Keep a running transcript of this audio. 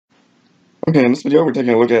Okay, in this video, we're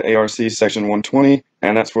taking a look at ARC section 120,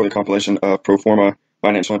 and that's for the compilation of pro forma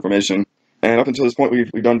financial information. And up until this point,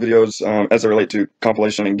 we've done videos as they relate to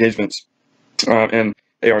compilation engagements in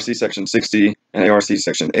ARC section 60 and ARC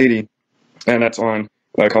section 80, and that's on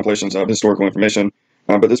compilations of historical information.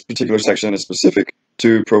 But this particular section is specific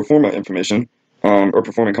to pro forma information, or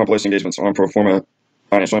performing compilation engagements on pro forma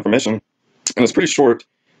financial information. And it's pretty short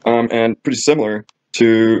and pretty similar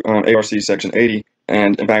to ARC section 80.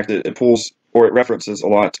 And in fact, it pulls or it references a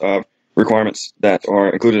lot of requirements that are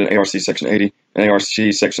included in ARC section 80 and ARC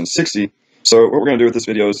section 60. So what we're going to do with this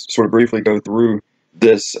video is sort of briefly go through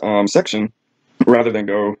this section rather than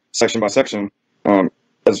go section by section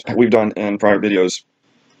as we've done in prior videos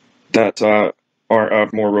that are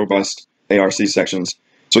of more robust ARC sections.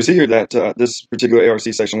 So we see here that this particular ARC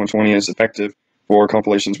section 120 is effective for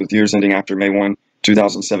compilations with years ending after May 1,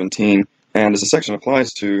 2017. And this section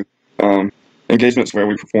applies to engagements where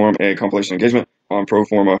we perform a compilation engagement on pro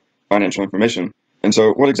forma financial information. And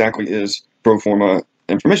so what exactly is pro forma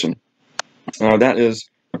information? That is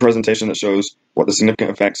a presentation that shows what the significant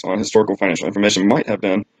effects on historical financial information might have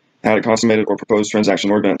been had a consummated or proposed transaction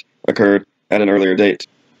or event occurred at an earlier date.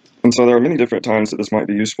 And so there are many different times that this might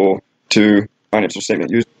be useful to financial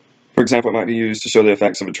statement use. For example, it might be used to show the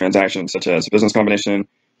effects of a transaction, such as a business combination,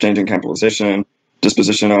 change in capitalization,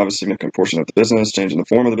 disposition of a significant portion of the business, change in the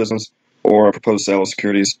form of the business, or a proposed sale of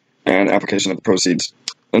securities and application of the proceeds.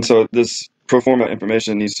 And so this pro forma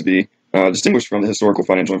information needs to be distinguished from the historical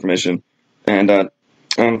financial information. And the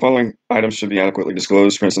following items should be adequately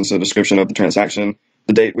disclosed. For instance, a description of the transaction,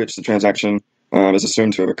 the date which the transaction is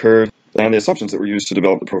assumed to have occurred, and the assumptions that were used to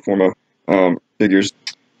develop the pro forma figures.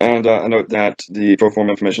 And I note that the pro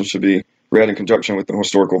forma information should be read in conjunction with the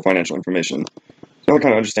historical financial information. So to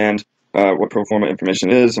kind of understand what pro forma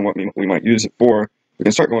information is and what we might use it for, we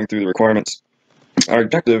can start going through the requirements. Our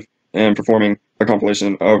objective in performing a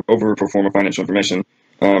compilation of over pro forma financial information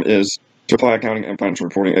is to apply accounting and financial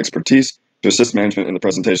reporting expertise to assist management in the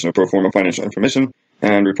presentation of pro forma financial information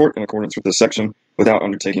and report in accordance with this section without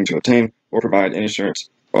undertaking to obtain or provide any assurance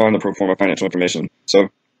on the pro forma financial information. So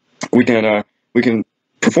we can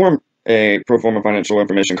perform a pro forma financial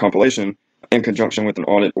information compilation in conjunction with an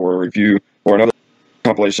audit or a review or another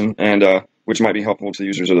compilation, and which might be helpful to the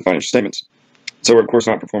users of the financial statements. So we're of course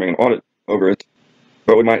not performing an audit over it,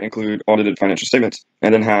 but we might include audited financial statements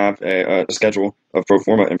and then have a schedule of pro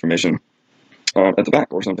forma information at the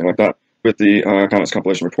back or something like that with the accountant's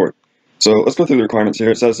compilation report. So let's go through the requirements here.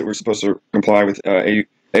 It says that we're supposed to comply with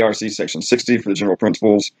ARC section 60 for the general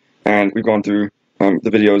principles, and we've gone through the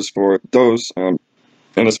videos for those in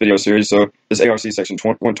this video series. So this ARC section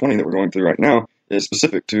 120 that we're going through right now is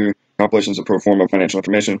specific to compilations of pro forma financial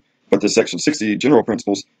information, but the section 60 general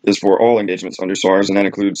principles is for all engagements under SARS, and that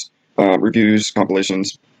includes reviews,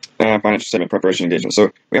 compilations, and financial statement preparation engagements.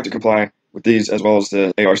 So we have to comply with these as well as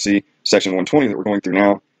the ARC section 120 that we're going through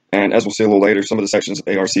now, and as we'll see a little later, some of the sections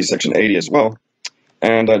of ARC section 80 as well.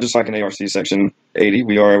 And just like in ARC section 80,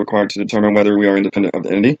 we are required to determine whether we are independent of the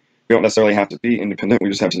entity. We don't necessarily have to be independent, we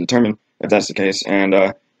just have to determine if that's the case, and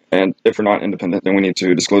if we're not independent, then we need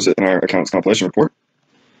to disclose it in our accountant's compilation report.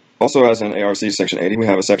 Also, as in ARC section 80, we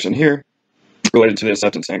have a section here related to the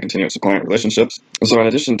acceptance and continuance of client relationships. So in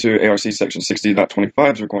addition to ARC section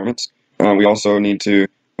 60.25's requirements, we also need to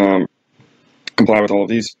comply with all of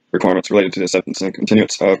these requirements related to the acceptance and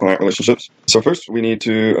continuance of client relationships. So first, we need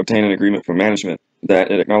to obtain an agreement from management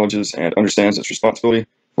that it acknowledges and understands its responsibility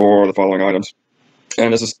for the following items.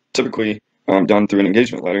 And this is typically done through an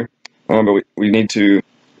engagement letter, but we need to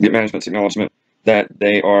get management's acknowledgement that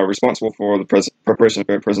they are responsible for the preparation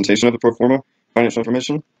and presentation of the pro forma financial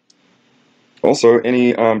information. Also,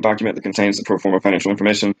 any document that contains the pro forma financial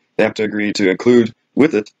information, they have to agree to include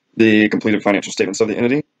with it the completed financial statements of the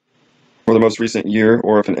entity for the most recent year,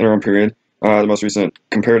 or if an interim period, the most recent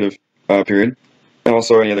comparative period, and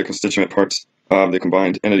also any other constituent parts of the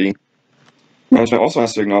combined entity. Management also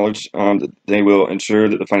has to acknowledge that they will ensure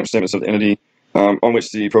that the financial statements of the entity on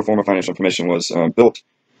which the pro forma financial information was built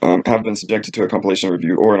have been subjected to a compilation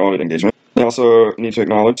review or an audit engagement. They also need to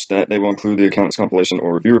acknowledge that they will include the accountant's compilation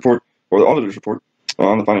or review report or the auditor's report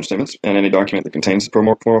on the financial statements and any document that contains the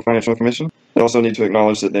pro forma financial information. They also need to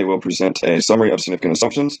acknowledge that they will present a summary of significant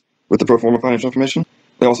assumptions with the pro forma financial information.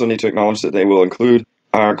 They also need to acknowledge that they will include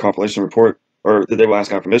our compilation report, or that they will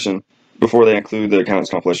ask our permission before they include the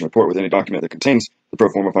accountant's compilation report with any document that contains the pro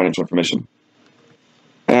forma financial information.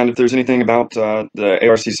 And if there's anything about the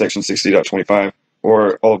ARC section 60.25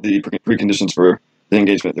 or all of the preconditions for the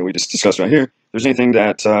engagement that we just discussed right here, if there's anything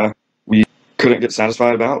that we couldn't get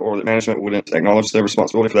satisfied about or that management wouldn't acknowledge their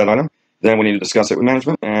responsibility for that item, then we need to discuss it with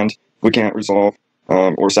management, and if we can't resolve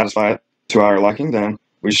or satisfy it to our liking, then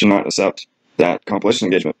we should not accept that compilation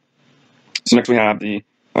engagement. So next we have the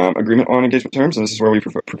agreement on engagement terms, and this is where we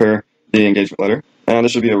prepare the engagement letter. And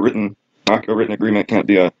this should be a written agreement, can't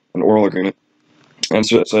be an oral agreement. And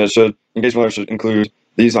so engagement letter should include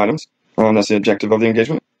these items. That's the objective of the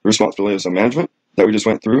engagement, the responsibilities of management that we just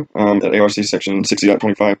went through at ARC section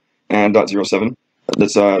 60.25 and .07.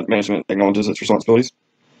 That's management acknowledges its responsibilities.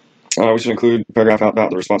 We should include a paragraph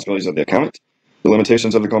about the responsibilities of the accountant, the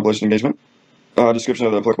limitations of the compilation engagement, description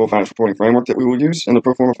of the applicable financial reporting framework that we will use in the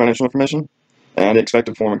pro forma financial information, and the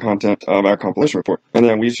expected form and content of our compilation report. And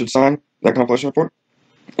then we should sign that compilation report,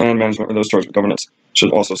 and management with those charged with governance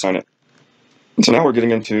should also sign it. And so now we're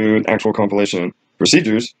getting into actual compilation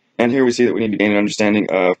procedures, and here we see that we need to gain an understanding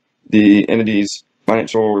of the entity's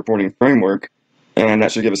financial reporting framework, and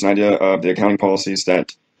that should give us an idea of the accounting policies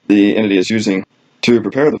that the entity is using to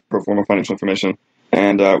prepare the pro forma financial information,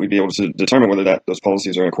 and we'd be able to determine whether those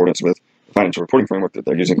policies are in accordance with the financial reporting framework that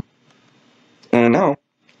they're using. And now,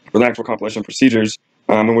 for the actual compilation procedures,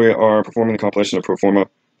 when we are performing the compilation of pro forma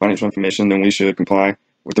financial information, then we should comply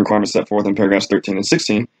with the requirements set forth in paragraphs 13 and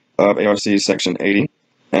 16 of ARC section 80.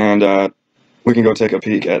 And we can go take a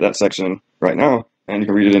peek at that section right now, and you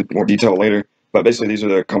can read it in more detail later. But basically, these are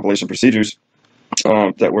the compilation procedures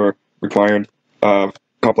that were required of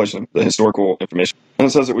compilation of the historical information. And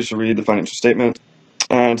it says that we should read the financial statement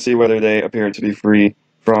and see whether they appear to be free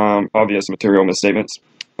from obvious material misstatements.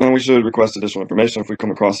 And we should request additional information if we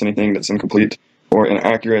come across anything that's incomplete or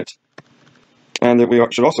inaccurate. And that we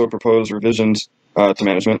should also propose revisions to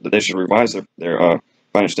management, that they should revise their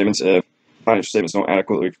financial statements if financial statements don't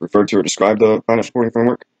adequately refer to or describe the financial reporting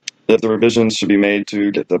framework. If the revisions should be made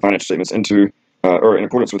to get the financial statements into or in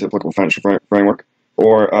accordance with the applicable financial framework,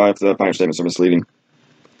 or if the financial statements are misleading.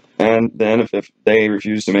 And then if they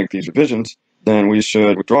refuse to make these revisions, then we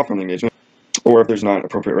should withdraw from the engagement, or if there's not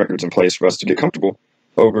appropriate records in place for us to get comfortable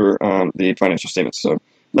over the financial statements. So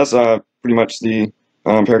that's pretty much the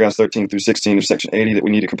paragraphs 13 through 16 of section 80 that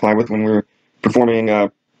we need to comply with when we're performing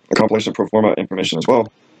a compilation of pro forma information as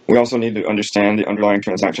well. We also need to understand the underlying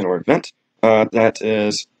transaction or event that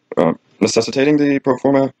is necessitating the pro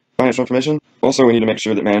forma financial information. Also, we need to make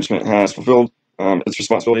sure that management has fulfilled its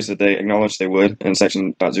responsibilities that they acknowledged they would in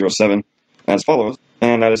section .07 as follows,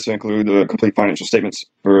 and that is to include the complete financial statements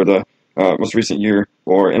for the most recent year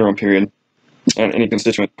or interim period and any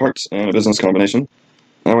constituent parts in a business combination.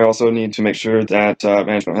 And we also need to make sure that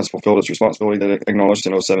management has fulfilled its responsibility that it acknowledged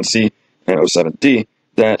in 07C and 07D,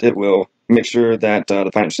 that it will make sure that the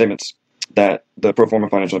financial statements that the pro forma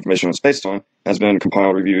financial information is based on has been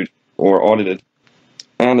compiled, reviewed, or audited,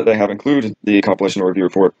 and that they have included the compilation or review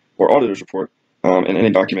report or auditor's report in any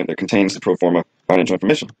document that contains the pro forma financial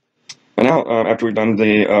information. And now, after we've done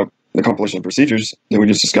the compilation procedures that we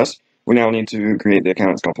just discussed, we now need to create the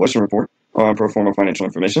accountant's compilation report on pro forma financial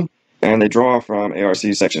information, and they draw from ARC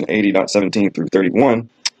section 80.17 through 31.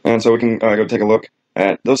 And so we can go take a look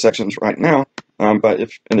at those sections right now. But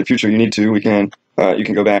if in the future you need to, you can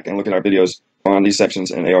go back and look at our videos on these sections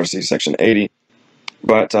in ARC section 80.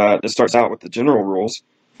 But it starts out with the general rules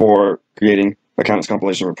for creating accountant's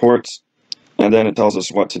compilation reports, and then it tells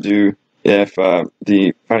us what to do if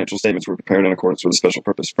the financial statements were prepared in accordance with the special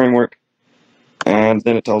purpose framework. And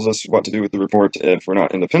then it tells us what to do with the report if we're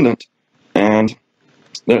not independent. And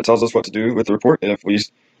then it tells us what to do with the report if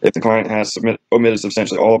the client has omitted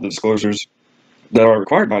substantially all of the disclosures that are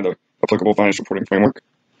required by the applicable financial reporting framework.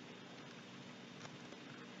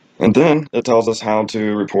 And then it tells us how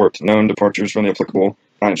to report known departures from the applicable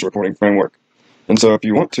financial reporting framework. And so if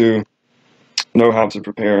you want to know how to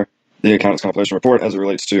prepare the accountant's compilation report as it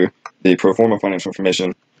relates to the pro forma financial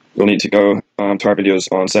information, you'll need to go to our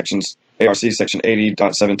videos on ARC section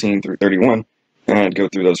 80.17 through 31 and go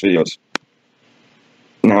through those videos.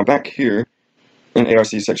 Now back here in ARC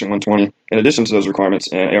section 120, in addition to those requirements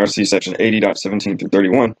in ARC section 80.17 through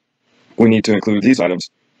 31, we need to include these items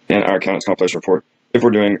in our accountant's compilation report if we're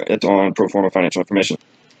doing it on pro forma financial information.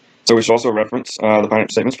 So we should also reference the financial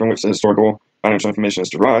statements from which the historical financial information is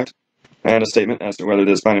derived, and a statement as to whether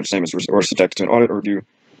those financial statements were subjected to an audit or review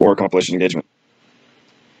or compilation engagement.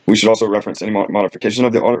 We should also reference any modification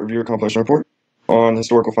of the audit, review, or compilation report on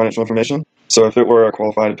historical financial information. So if it were a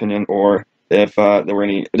qualified opinion, or if there were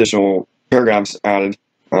any additional paragraphs added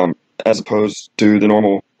as opposed to the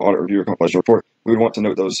normal audit, review, or compilation report, we would want to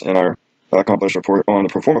note those in our compilation report on the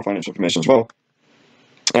pro forma financial information as well.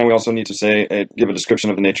 And we also need to give a description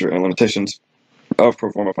of the nature and limitations of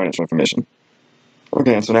pro forma financial information.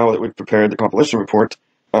 Okay, and so now that we've prepared the compilation report,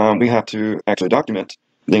 we have to actually document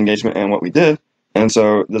the engagement and what we did. And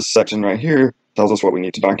so this section right here tells us what we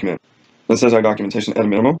need to document. It says our documentation at a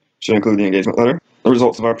minimum should include the engagement letter, the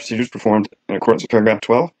results of our procedures performed in accordance with paragraph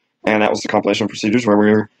 12, and that was the compilation procedures where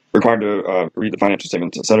we were required to read the financial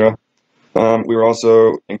statements, etc. We will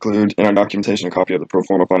also include in our documentation a copy of the pro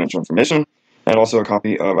forma financial information and also a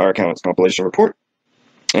copy of our accountant's compilation report.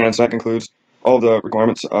 And so that concludes all the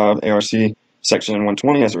requirements of ARC section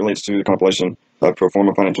 120 as it relates to the compilation of pro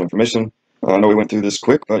forma financial information. I know we went through this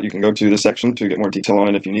quick, but you can go to this section to get more detail on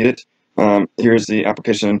it if you need it. Here's the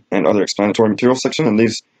application and other explanatory materials section, and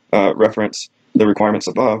these reference the requirements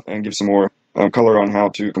above and give some more color on how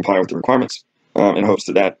to comply with the requirements in hopes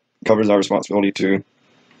that that covers our responsibility to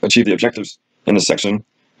achieve the objectives in this section.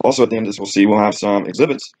 Also, at the end, as we'll see, we'll have some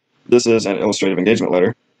exhibits. This is an illustrative engagement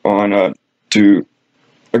letter on to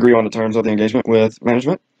agree on the terms of the engagement with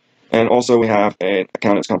management. And also, we have an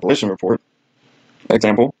accountant's compilation report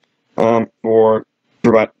example for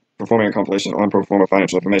performing a compilation on pro forma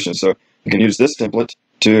financial information. So you can use this template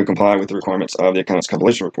to comply with the requirements of the accountant's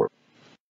compilation report.